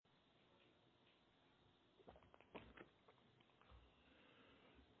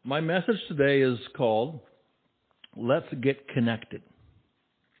My message today is called, Let's Get Connected.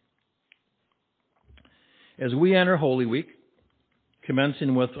 As we enter Holy Week,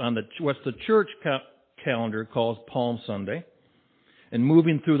 commencing with what the church calendar calls Palm Sunday, and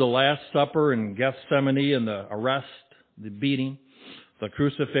moving through the Last Supper and Gethsemane and the arrest, the beating, the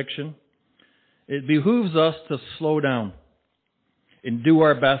crucifixion, it behooves us to slow down and do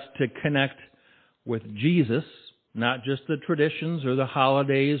our best to connect with Jesus, not just the traditions or the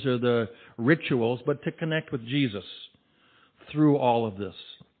holidays or the rituals, but to connect with Jesus through all of this.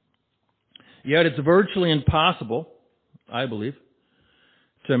 Yet it's virtually impossible, I believe,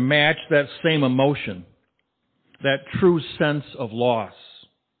 to match that same emotion, that true sense of loss,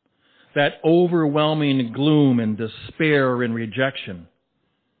 that overwhelming gloom and despair and rejection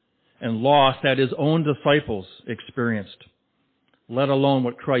and loss that his own disciples experienced, let alone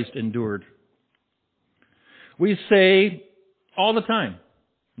what Christ endured. We say all the time,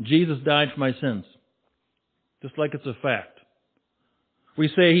 Jesus died for my sins, just like it's a fact. We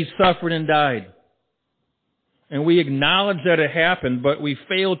say he suffered and died. And we acknowledge that it happened, but we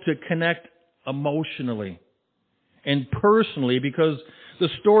fail to connect emotionally and personally because the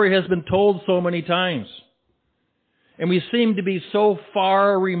story has been told so many times. And we seem to be so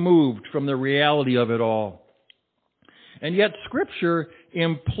far removed from the reality of it all. And yet Scripture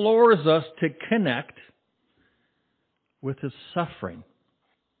implores us to connect with his suffering,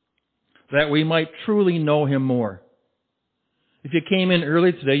 that we might truly know him more. If you came in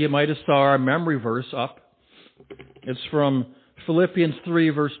early today, you might have saw our memory verse up. It's from Philippians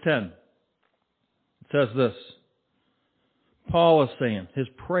 3, verse 10. It says this. Paul is saying, his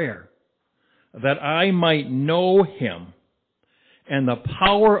prayer, that I might know him and the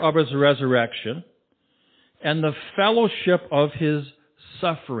power of his resurrection and the fellowship of his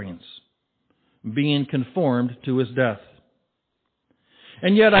sufferings, being conformed to his death.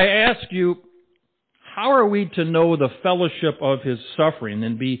 And yet I ask you, how are we to know the fellowship of his suffering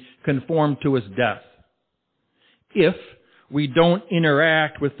and be conformed to his death if we don't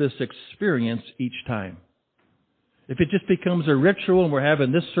interact with this experience each time? If it just becomes a ritual and we're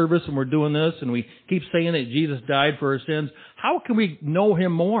having this service and we're doing this and we keep saying that Jesus died for our sins, how can we know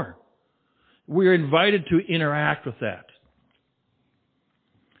him more? We're invited to interact with that.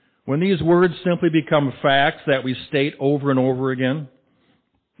 When these words simply become facts that we state over and over again,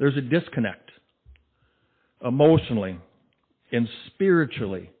 there's a disconnect, emotionally and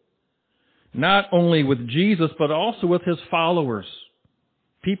spiritually, not only with Jesus, but also with his followers,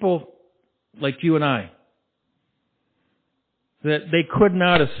 people like you and I, that they could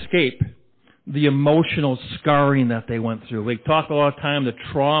not escape the emotional scarring that they went through. We talk all the time, the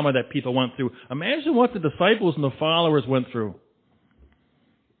trauma that people went through. Imagine what the disciples and the followers went through.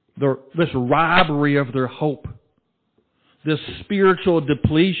 This robbery of their hope, this spiritual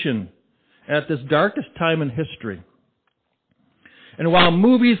depletion at this darkest time in history. And while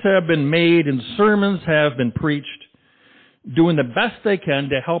movies have been made and sermons have been preached, doing the best they can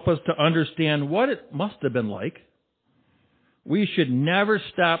to help us to understand what it must have been like, we should never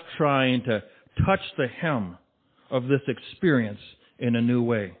stop trying to touch the hem of this experience in a new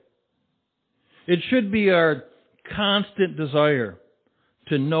way. It should be our constant desire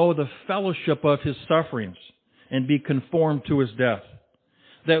to know the fellowship of his sufferings and be conformed to his death,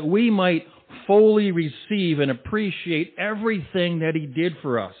 that we might fully receive and appreciate everything that he did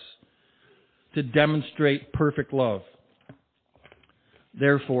for us to demonstrate perfect love.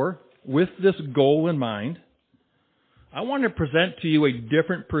 Therefore, with this goal in mind, I want to present to you a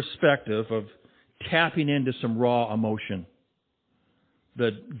different perspective of tapping into some raw emotion,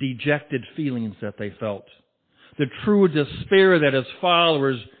 the dejected feelings that they felt, the true despair that his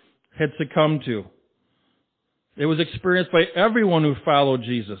followers had succumbed to. It was experienced by everyone who followed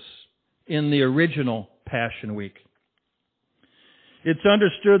Jesus in the original Passion Week. It's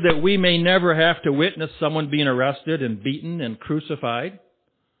understood that we may never have to witness someone being arrested and beaten and crucified.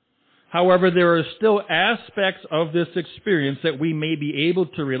 However, there are still aspects of this experience that we may be able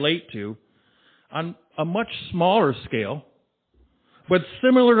to relate to on a much smaller scale, but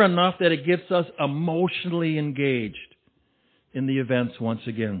similar enough that it gets us emotionally engaged in the events once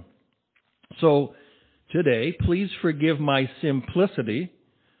again. So, today, please forgive my simplicity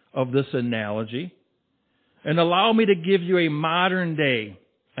of this analogy and allow me to give you a modern day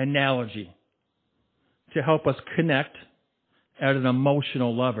analogy to help us connect at an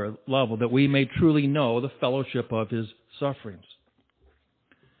emotional level that we may truly know the fellowship of his sufferings.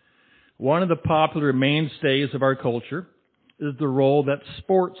 One of the popular mainstays of our culture is the role that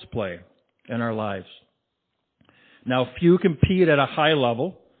sports play in our lives. Now, few compete at a high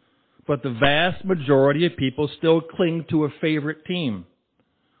level, but the vast majority of people still cling to a favorite team,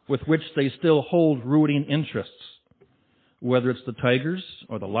 with which they still hold rooting interests, whether it's the Tigers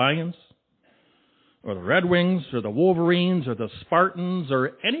or the Lions or the Red Wings or the Wolverines or the Spartans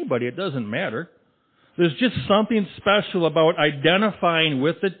or anybody, it doesn't matter. There's just something special about identifying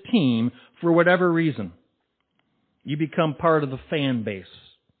with the team for whatever reason. You become part of the fan base,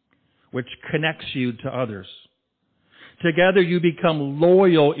 which connects you to others. Together you become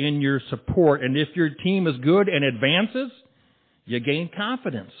loyal in your support, and if your team is good and advances, you gain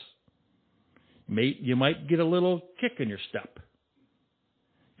confidence. You might get a little kick in your step.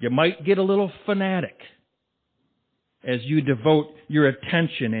 You might get a little fanatic as you devote your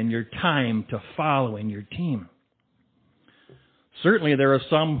attention and your time to following your team. Certainly there are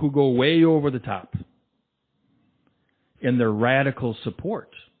some who go way over the top in their radical support.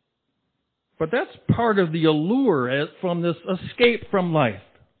 But that's part of the allure from this escape from life.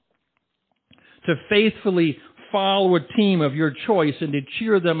 To faithfully follow a team of your choice and to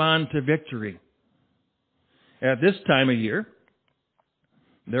cheer them on to victory. At this time of year,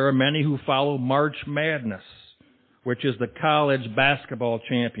 there are many who follow March Madness, which is the college basketball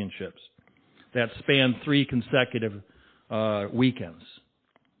championships that span 3 consecutive weekends,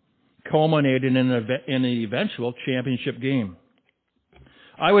 culminating in an eventual championship game.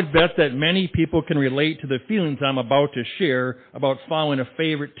 I would bet that many people can relate to the feelings I'm about to share about following a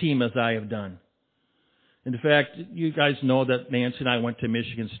favorite team as I have done. In fact, you guys know that Nancy and I went to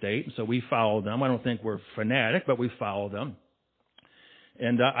Michigan State, so we followed them. I don't think we're fanatic, but we follow them.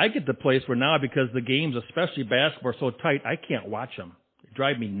 And I get to the place where now, because the games, especially basketball, are so tight, I can't watch them. They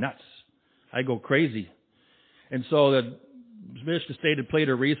drive me nuts. I go crazy. And so the Michigan State had played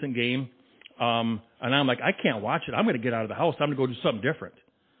a recent game, and I'm like, I can't watch it. I'm going to get out of the house. I'm going to go do something different.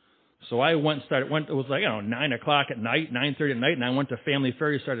 So I it was like, 9 o'clock at night, 9:30 at night, and I went to Family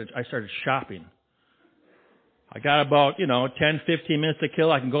Fair. I started shopping. I got about, 10, 15 minutes to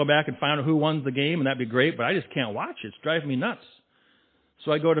kill. I can go back and find out who won the game, and that'd be great, but I just can't watch it. It's driving me nuts.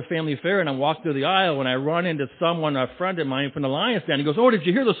 So I go to Family Fair, and I walk through the aisle, and I run into a friend of mine from the Lions Den. He goes, "Oh, did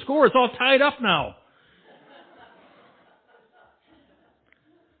you hear the score? It's all tied up now."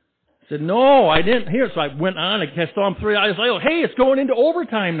 I said, "No, I didn't hear it." So I went on, I saw him 3 hours later. "Hey, it's going into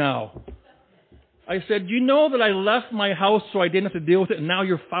overtime now." I said, "Do you know that I left my house so I didn't have to deal with it, and now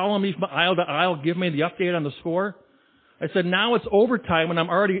you're following me from aisle to aisle, give me the update on the score?" I said, "Now it's overtime, and I'm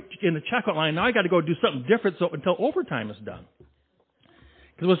already in the checkout line. Now I got to go do something different until overtime is done."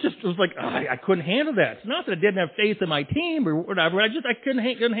 Because it was like, I couldn't handle that. It's not that I didn't have faith in my team or whatever. I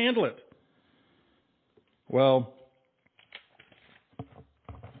couldn't handle it. Well,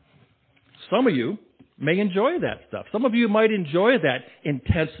 some of you may enjoy that stuff. Some of you might enjoy that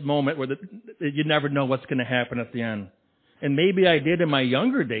intense moment where you never know what's going to happen at the end. And maybe I did in my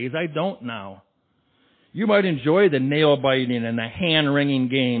younger days. I don't now. You might enjoy the nail-biting and the hand-wringing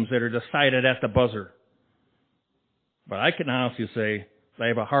games that are decided at the buzzer. But I can honestly say I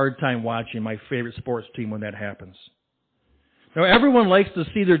have a hard time watching my favorite sports team when that happens. Now, everyone likes to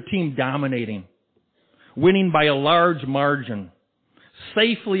see their team dominating, winning by a large margin,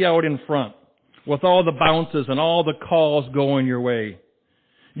 safely out in front, with all the bounces and all the calls going your way.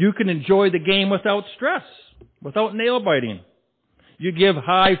 You can enjoy the game without stress, without nail-biting. You give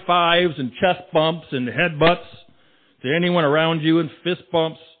high fives and chest bumps and headbutts to anyone around you and fist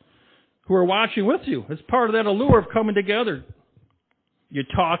bumps who are watching with you. It's part of that allure of coming together. You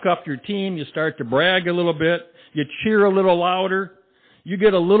talk up your team. You start to brag a little bit. You cheer a little louder. You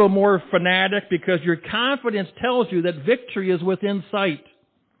get a little more fanatic because your confidence tells you that victory is within sight.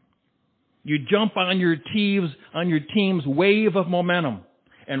 You jump on your team's wave of momentum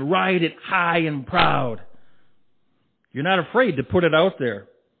and ride it high and proud. You're not afraid to put it out there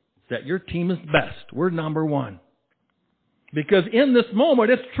that your team is best. We're number one. Because in this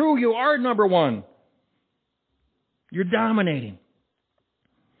moment, it's true, you are number one. You're dominating.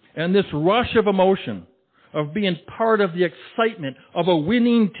 And this rush of emotion, of being part of the excitement of a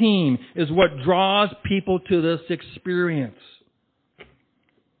winning team, is what draws people to this experience.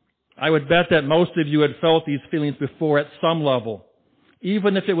 I would bet that most of you had felt these feelings before at some level,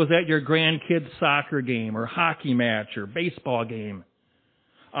 even if it was at your grandkid's soccer game or hockey match or baseball game.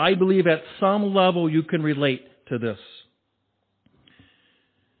 I believe at some level you can relate to this.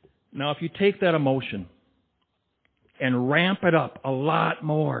 Now, if you take that emotion and ramp it up a lot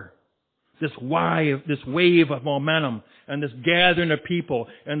more, this wave of momentum and this gathering of people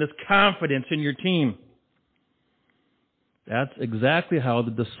and this confidence in your team, that's exactly how the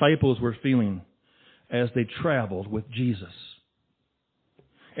disciples were feeling as they traveled with Jesus.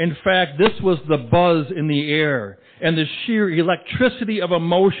 In fact, this was the buzz in the air and the sheer electricity of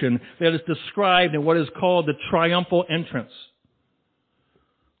emotion that is described in what is called the triumphal entrance.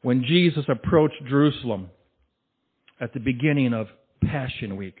 when Jesus approached Jerusalem at the beginning of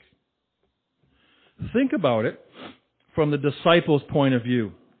Passion Week. Think about it from the disciples' point of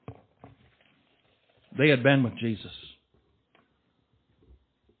view. They had been with Jesus.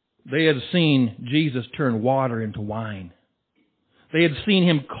 They had seen Jesus turn water into wine. They had seen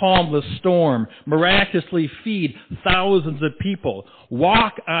him calm the storm, miraculously feed thousands of people,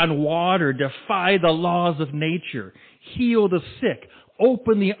 walk on water, defy the laws of nature, heal the sick,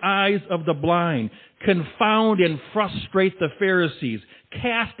 open the eyes of the blind, confound and frustrate the Pharisees,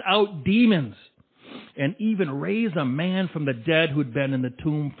 cast out demons, and even raise a man from the dead who'd been in the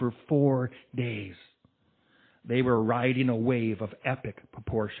tomb for 4 days. They were riding a wave of epic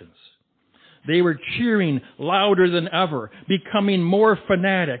proportions. They were cheering louder than ever, becoming more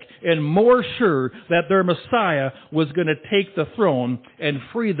fanatic and more sure that their Messiah was going to take the throne and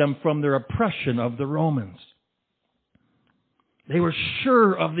free them from their oppression of the Romans. They were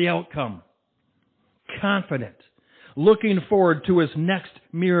sure of the outcome, confident, looking forward to his next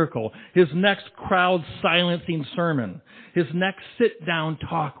miracle, his next crowd-silencing sermon, his next sit-down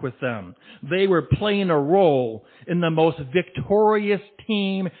talk with them. They were playing a role in the most victorious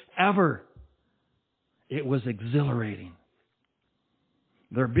team ever. It was exhilarating.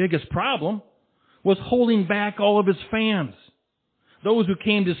 Their biggest problem was holding back all of his fans, those who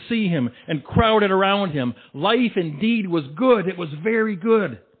came to see him and crowded around him. Life indeed was good. It was very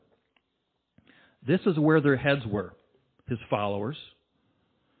good. This is where their heads were, his followers,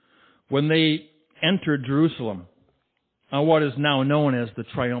 when they entered Jerusalem on what is now known as the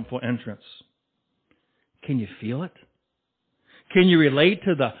triumphal entrance. Can you feel it? Can you relate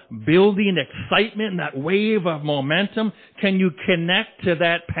to the building excitement and that wave of momentum? Can you connect to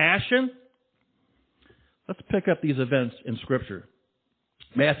that passion? Let's pick up these events in Scripture.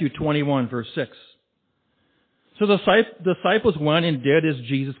 Matthew 21, verse 6. So the disciples went and did as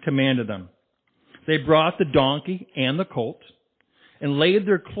Jesus commanded them. They brought the donkey and the colt and laid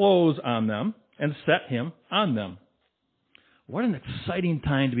their clothes on them and set him on them. What an exciting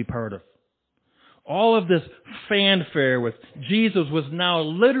time to be part of. All of this fanfare with Jesus was now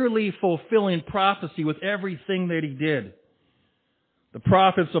literally fulfilling prophecy with everything that he did. The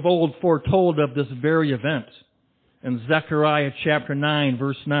prophets of old foretold of this very event. In Zechariah chapter 9,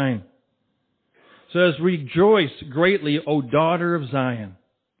 verse 9, it says, "Rejoice greatly, O daughter of Zion.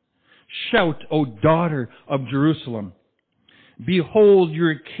 Shout, O daughter of Jerusalem. Behold,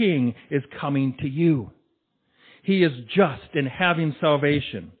 your king is coming to you. He is just and having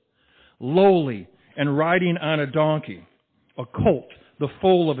salvation, lowly and riding on a donkey, a colt, the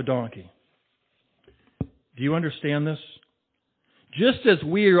foal of a donkey." Do you understand this? Just as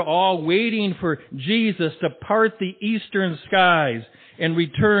we are all waiting for Jesus to part the eastern skies and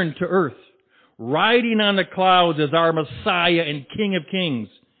return to earth, riding on the clouds as our Messiah and King of Kings,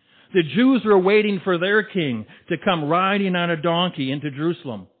 the Jews were waiting for their king to come riding on a donkey into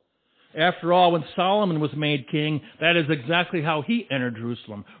Jerusalem. After all, when Solomon was made king, that is exactly how he entered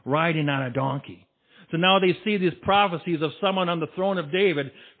Jerusalem, riding on a donkey. So now they see these prophecies of someone on the throne of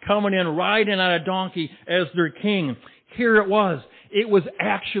David coming in riding on a donkey as their king. Here it was. It was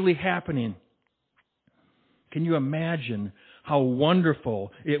actually happening. Can you imagine how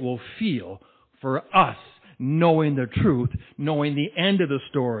wonderful it will feel for us knowing the truth, knowing the end of the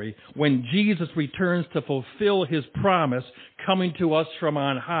story, when Jesus returns to fulfill his promise, coming to us from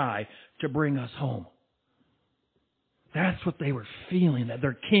on high to bring us home? That's what they were feeling, that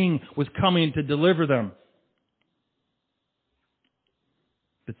their king was coming to deliver them.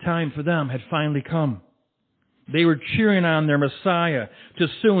 The time for them had finally come. They were cheering on their Messiah to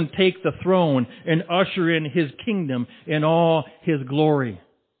soon take the throne and usher in his kingdom in all his glory.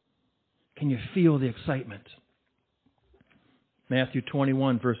 Can you feel the excitement? Matthew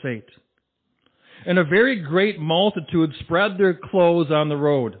 21, verse 8. "And a very great multitude spread their clothes on the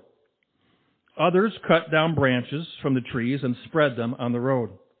road. Others cut down branches from the trees and spread them on the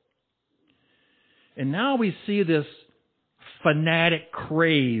road." And now we see this fanatic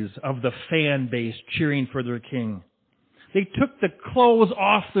craze of the fan base cheering for their king. They took the clothes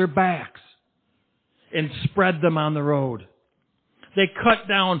off their backs and spread them on the road. They cut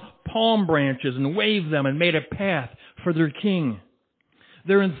down palm branches and waved them and made a path for their king.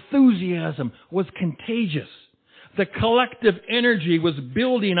 Their enthusiasm was contagious. The collective energy was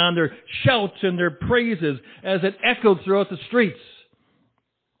building on their shouts and their praises as it echoed throughout the streets.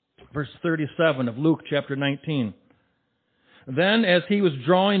 Verse 37 of Luke chapter 19. "Then as he was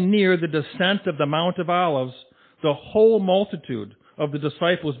drawing near the descent of the Mount of Olives, the whole multitude of the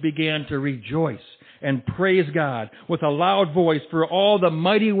disciples began to rejoice and praise God with a loud voice for all the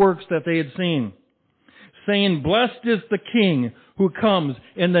mighty works that they had seen, saying, "Blessed is the King who comes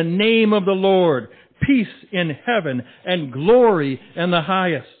in the name of the Lord, peace in heaven and glory in the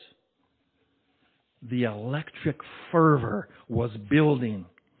highest." The electric fervor was building.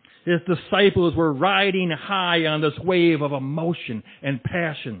 His disciples were riding high on this wave of emotion and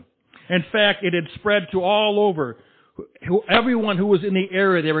passion. In fact, it had spread to all over. Everyone who was in the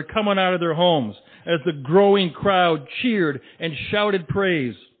area, they were coming out of their homes as the growing crowd cheered and shouted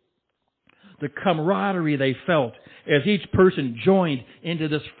praise. The camaraderie they felt as each person joined into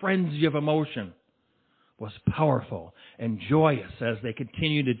this frenzy of emotion was powerful and joyous as they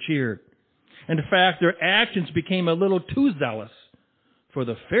continued to cheer. In fact, their actions became a little too zealous for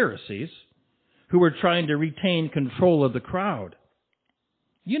the Pharisees, who were trying to retain control of the crowd.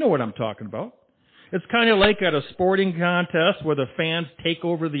 You know what I'm talking about. It's kind of like at a sporting contest where the fans take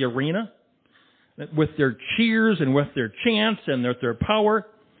over the arena with their cheers and with their chants and with their power,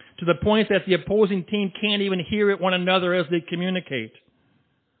 to the point that the opposing team can't even hear one another as they communicate.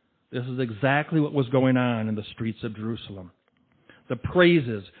 This is exactly what was going on in the streets of Jerusalem. The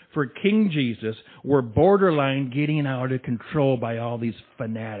praises for King Jesus were borderline getting out of control by all these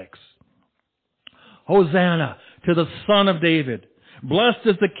fanatics. Hosanna to the Son of David. Blessed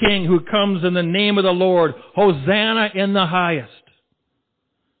is the King who comes in the name of the Lord. Hosanna in the highest.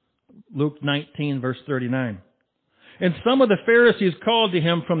 Luke 19, verse 39. And some of the Pharisees called to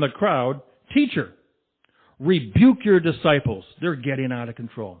him from the crowd, "Teacher, rebuke your disciples. They're getting out of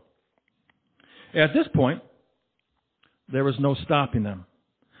control." At this point, there was no stopping them.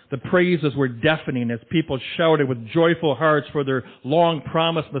 The praises were deafening as people shouted with joyful hearts for their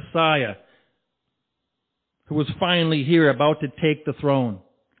long-promised Messiah, who was finally here, about to take the throne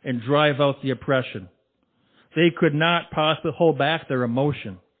and drive out the oppression. They could not possibly hold back their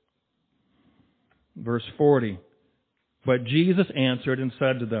emotion. Verse 40. But Jesus answered and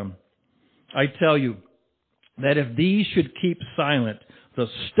said to them, "I tell you that if these should keep silent, the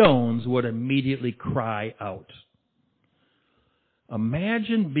stones would immediately cry out."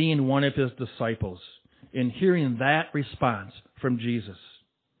 Imagine being one of his disciples and hearing that response from Jesus.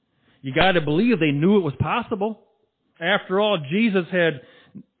 You got to believe they knew it was possible. After all, Jesus had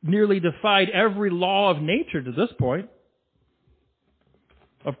nearly defied every law of nature to this point.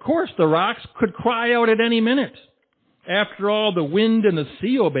 Of course, the rocks could cry out at any minute. After all, the wind and the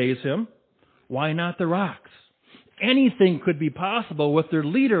sea obeys him. Why not the rocks? Anything could be possible with their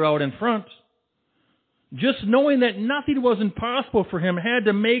leader out in front. Just knowing that nothing was impossible for him had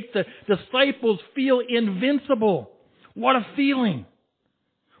to make the disciples feel invincible. What a feeling.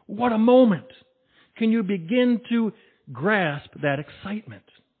 What a moment. Can you begin to grasp that excitement?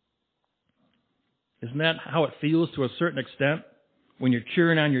 Isn't that how it feels to a certain extent when you're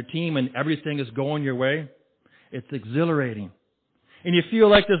cheering on your team and everything is going your way? It's exhilarating. And you feel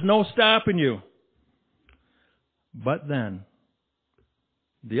like there's no stopping you. But then,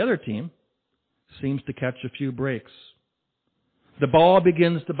 the other team seems to catch a few breaks. The ball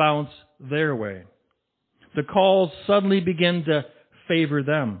begins to bounce their way. The calls suddenly begin to favor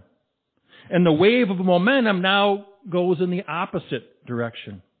them. And the wave of momentum now goes in the opposite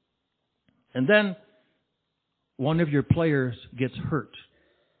direction. And then one of your players gets hurt.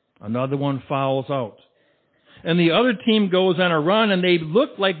 Another one fouls out. And the other team goes on a run, and they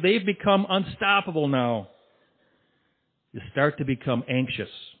look like they've become unstoppable now. You start to become anxious.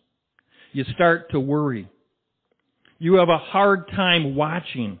 You start to worry. You have a hard time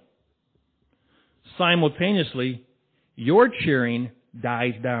watching. Simultaneously, your cheering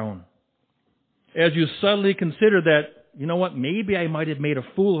dies down. As you suddenly consider that, you know what, maybe I might have made a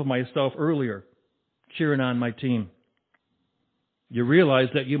fool of myself earlier cheering on my team. You realize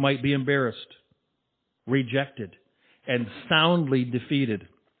that you might be embarrassed, rejected, and soundly defeated.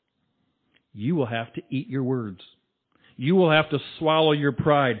 You will have to eat your words. You will have to swallow your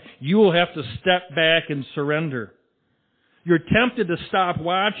pride. You will have to step back and surrender. You're tempted to stop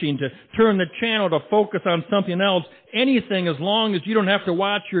watching, to turn the channel, to focus on something else, anything as long as you don't have to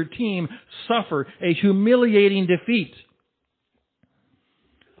watch your team suffer a humiliating defeat.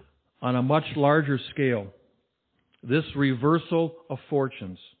 On a much larger scale, this reversal of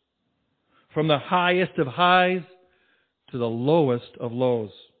fortunes, from the highest of highs to the lowest of lows,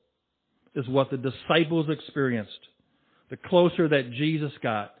 is what the disciples experienced the closer that Jesus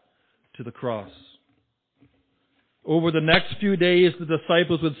got to the cross. Over the next few days, the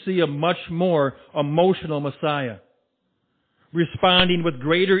disciples would see a much more emotional Messiah, responding with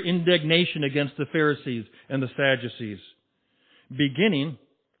greater indignation against the Pharisees and the Sadducees, beginning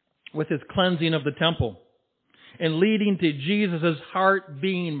with his cleansing of the temple and leading to Jesus' heart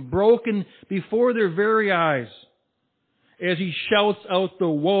being broken before their very eyes as he shouts out the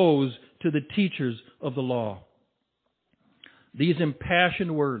woes to the teachers of the law. These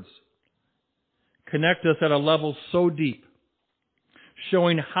impassioned words connect us at a level so deep,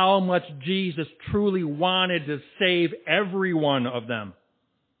 showing how much Jesus truly wanted to save every one of them.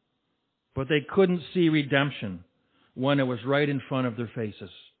 But they couldn't see redemption when it was right in front of their faces.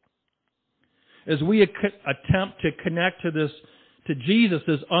 As we attempt to connect to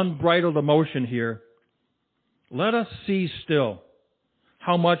Jesus' unbridled emotion here, let us see still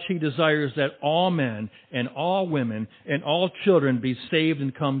how much He desires that all men and all women and all children be saved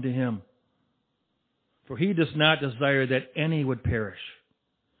and come to Him. For He does not desire that any would perish.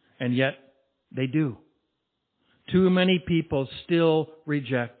 And yet, they do. Too many people still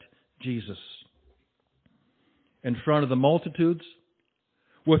reject Jesus. In front of the multitudes,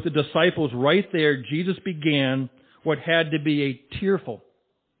 with the disciples right there, Jesus began what had to be a tearful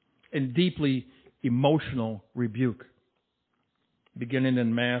and deeply emotional rebuke. Beginning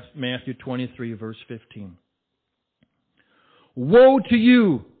in Matthew 23, verse 15. Woe to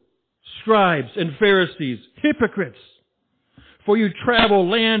you, scribes and Pharisees, hypocrites! For you travel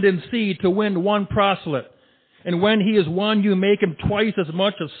land and sea to win one proselyte, and when he is won, you make him twice as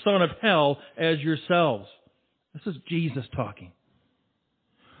much a son of hell as yourselves. This is Jesus talking.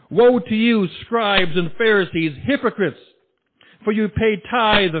 Woe to you, scribes and Pharisees, hypocrites! For you pay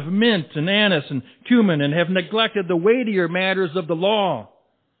tithe of mint and anise and cumin, and have neglected the weightier matters of the law,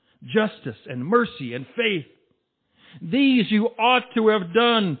 justice and mercy and faith. These you ought to have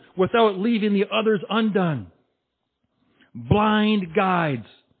done without leaving the others undone. Blind guides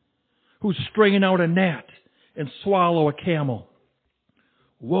who strain out a gnat and swallow a camel.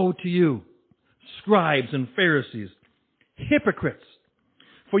 Woe to you, scribes and Pharisees, hypocrites!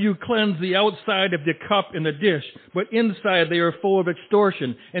 For you cleanse the outside of the cup and the dish, but inside they are full of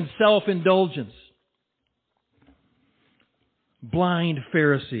extortion and self-indulgence. Blind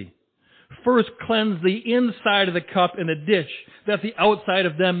Pharisee, first cleanse the inside of the cup and the dish, that the outside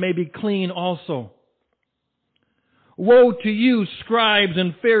of them may be clean also. Woe to you, scribes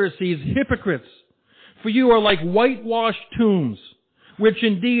and Pharisees, hypocrites! For you are like whitewashed tombs, which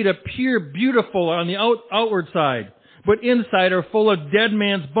indeed appear beautiful on the outward side, but inside are full of dead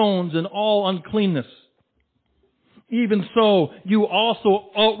man's bones and all uncleanness. Even so, you also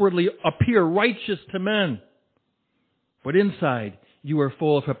outwardly appear righteous to men, but inside you are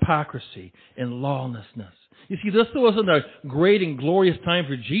full of hypocrisy and lawlessness. You see, this wasn't a great and glorious time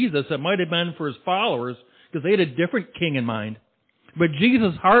for Jesus. It might have been for His followers, because they had a different king in mind. But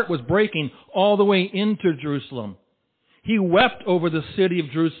Jesus' heart was breaking all the way into Jerusalem. He wept over the city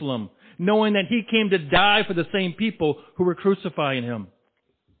of Jerusalem, knowing that He came to die for the same people who were crucifying Him.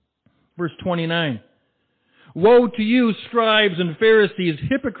 Verse 29. Woe to you, scribes and Pharisees,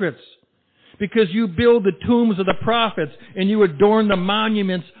 hypocrites! Because you build the tombs of the prophets, and you adorn the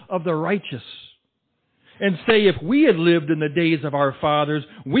monuments of the righteous. And say, if we had lived in the days of our fathers,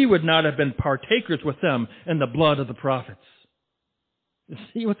 we would not have been partakers with them in the blood of the prophets. You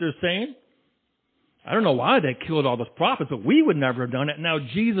see what they're saying? I don't know why they killed all those prophets, but we would never have done it. Now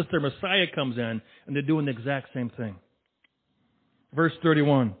Jesus, their Messiah, comes in, and they're doing the exact same thing. Verse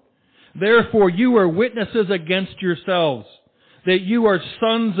 31. Therefore you are witnesses against yourselves, that you are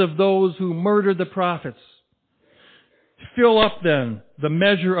sons of those who murdered the prophets. Fill up then the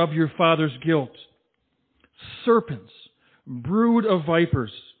measure of your father's guilt. Serpents, brood of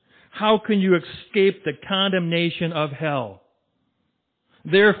vipers, how can you escape the condemnation of hell?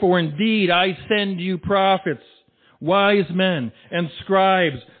 Therefore, indeed, I send you prophets, wise men, and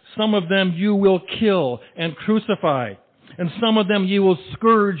scribes. Some of them you will kill and crucify, and some of them you will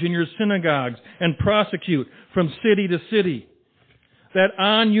scourge in your synagogues and prosecute from city to city, that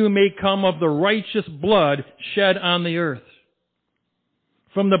on you may come of the righteous blood shed on the earth.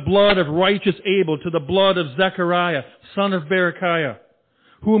 From the blood of righteous Abel to the blood of Zechariah, son of Berechiah,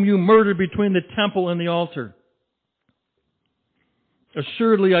 whom you murdered between the temple and the altar.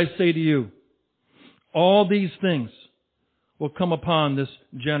 Assuredly I say to you, all these things will come upon this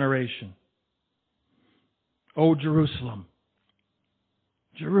generation. O Jerusalem,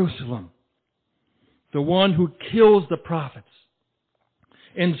 Jerusalem, the one who kills the prophets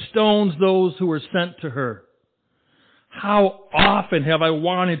and stones those who are sent to her. How often have I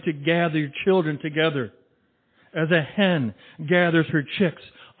wanted to gather your children together, as a hen gathers her chicks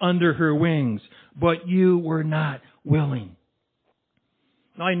under her wings, but you were not willing.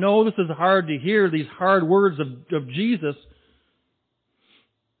 Now I know this is hard to hear, these hard words of Jesus,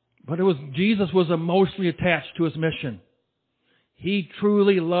 but Jesus was emotionally attached to His mission. He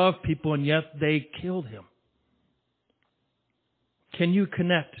truly loved people, and yet they killed Him. Can you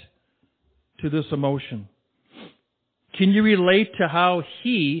connect to this emotion? Can you relate to how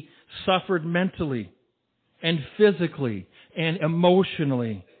He suffered mentally and physically and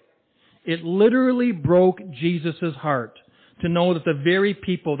emotionally. It literally broke Jesus' heart to know that the very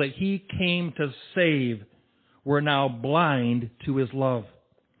people that He came to save were now blind to His love,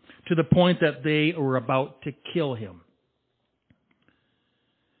 to the point that they were about to kill Him.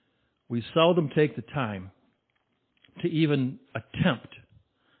 We seldom take the time to even attempt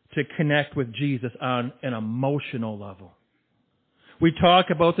to connect with Jesus on an emotional level. We talk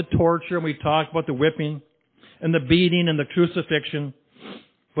about the torture, and we talk about the whipping, and the beating, and the crucifixion.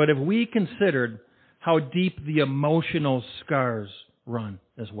 But if we considered how deep the emotional scars run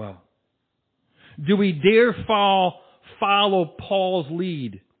as well, do we dare follow Paul's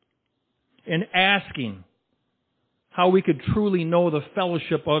lead in asking how we could truly know the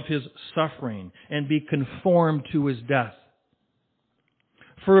fellowship of His suffering and be conformed to His death?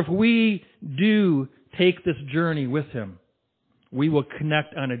 For if we do take this journey with Him, we will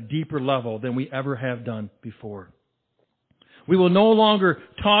connect on a deeper level than we ever have done before. We will no longer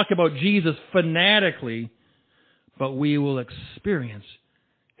talk about Jesus fanatically, but we will experience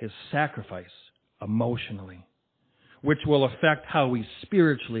His sacrifice emotionally, which will affect how we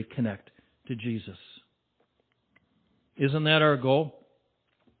spiritually connect to Jesus. Isn't that our goal?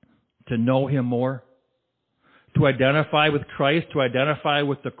 To know Him more? To identify with Christ? To identify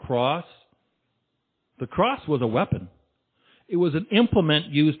with the cross? The cross was a weapon. It was an implement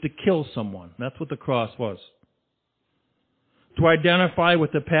used to kill someone. That's what the cross was. To identify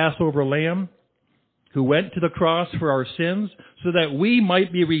with the Passover lamb who went to the cross for our sins so that we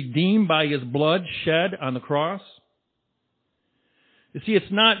might be redeemed by His blood shed on the cross. You see,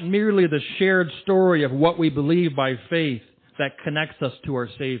 it's not merely the shared story of what we believe by faith that connects us to our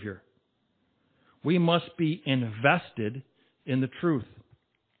Savior. We must be invested in the truth.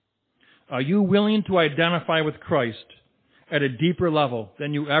 Are you willing to identify with Christ at a deeper level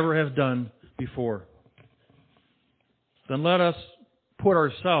than you ever have done before? Then let us put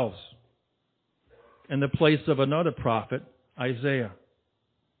ourselves in the place of another prophet, Isaiah.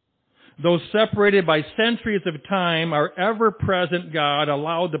 Though separated by centuries of time, our ever-present God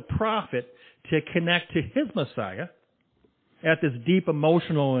allowed the prophet to connect to His Messiah at this deep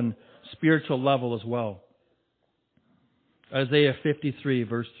emotional and spiritual level as well. Isaiah 53,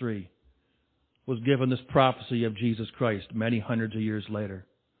 verse 3, was given this prophecy of Jesus Christ many hundreds of years later.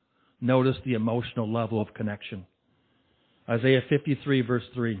 Notice the emotional level of connection. Isaiah 53, verse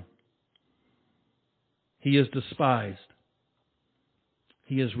 3. He is despised.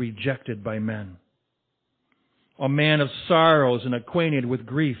 He is rejected by men. A man of sorrows and acquainted with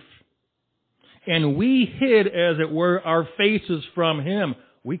grief. And we hid, as it were, our faces from Him.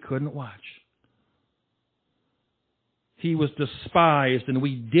 We couldn't watch. He was despised, and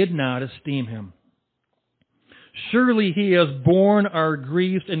we did not esteem Him. Surely He has borne our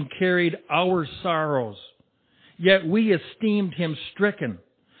griefs and carried our sorrows. Yet we esteemed Him stricken,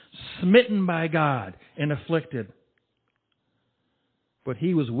 smitten by God, and afflicted. But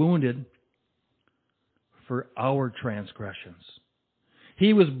He was wounded for our transgressions.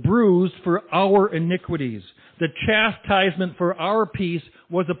 He was bruised for our iniquities. The chastisement for our peace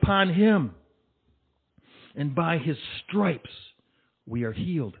was upon Him. And by His stripes we are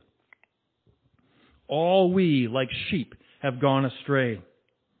healed. All we, like sheep, have gone astray.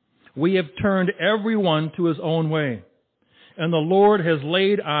 We have turned everyone to his own way. And the Lord has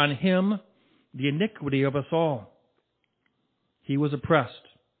laid on Him the iniquity of us all. He was oppressed.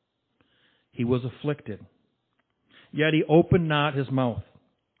 He was afflicted. Yet He opened not His mouth.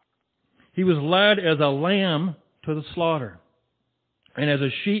 He was led as a lamb to the slaughter, and as a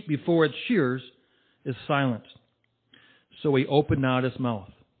sheep before its shearers is silent. So He opened not His mouth.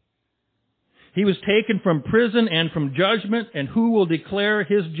 He was taken from prison and from judgment, and who will declare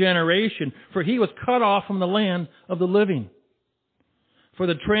His generation? For He was cut off from the land of the living. For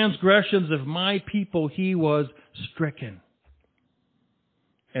the transgressions of my people He was stricken.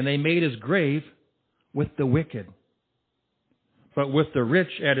 And they made His grave with the wicked, but with the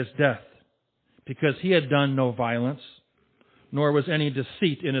rich at His death, because He had done no violence, nor was any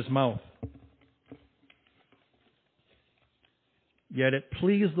deceit in His mouth. Yet it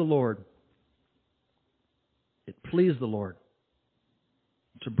pleased the Lord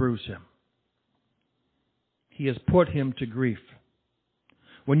to bruise Him. He has put Him to grief.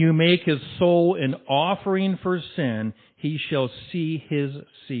 When you make His soul an offering for sin, He shall see His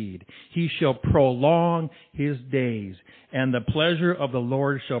seed. He shall prolong His days, and the pleasure of the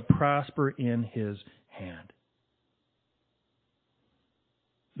Lord shall prosper in His hand.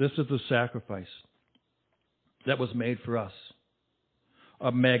 This is the sacrifice that was made for us.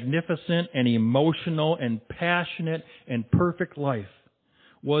 A magnificent and emotional and passionate and perfect life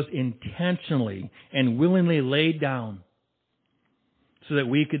was intentionally and willingly laid down so that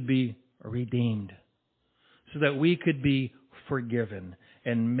we could be redeemed, so that we could be forgiven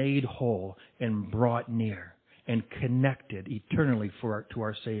and made whole and brought near and connected eternally to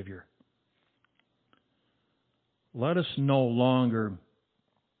our Savior. Let us no longer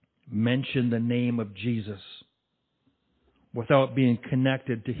mention the name of Jesus without being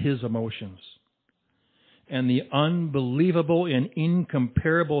connected to His emotions and the unbelievable and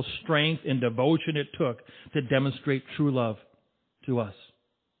incomparable strength and devotion it took to demonstrate true love to us.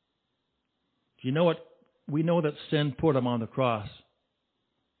 Do you know what? We know that sin put Him on the cross.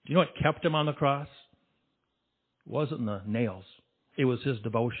 Do you know what kept Him on the cross? It wasn't the nails. It was His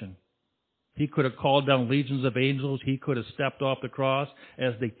devotion. He could have called down legions of angels. He could have stepped off the cross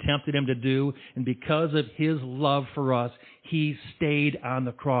as they tempted Him to do. And because of His love for us, He stayed on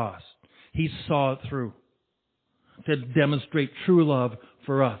the cross. He saw it through to demonstrate true love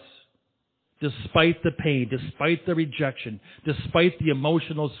for us. Despite the pain, despite the rejection, despite the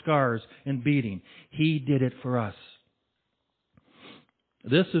emotional scars and beating, He did it for us.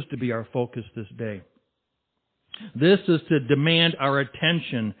 This is to be our focus this day. This is to demand our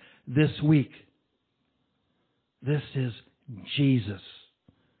attention this week. This is Jesus,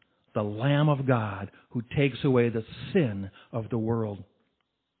 the Lamb of God who takes away the sin of the world.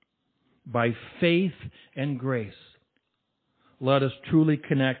 By faith and grace, let us truly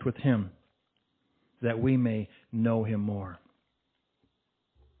connect with Him that we may know Him more.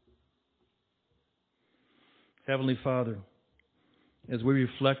 Heavenly Father, as we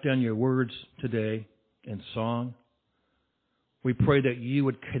reflect on your words today in song, we pray that you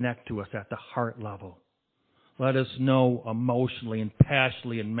would connect to us at the heart level. Let us know emotionally and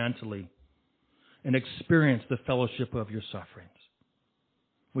passionately and mentally and experience the fellowship of your sufferings.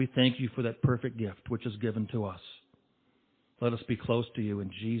 We thank you for that perfect gift which is given to us. Let us be close to you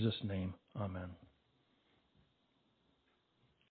in Jesus' name. Amen.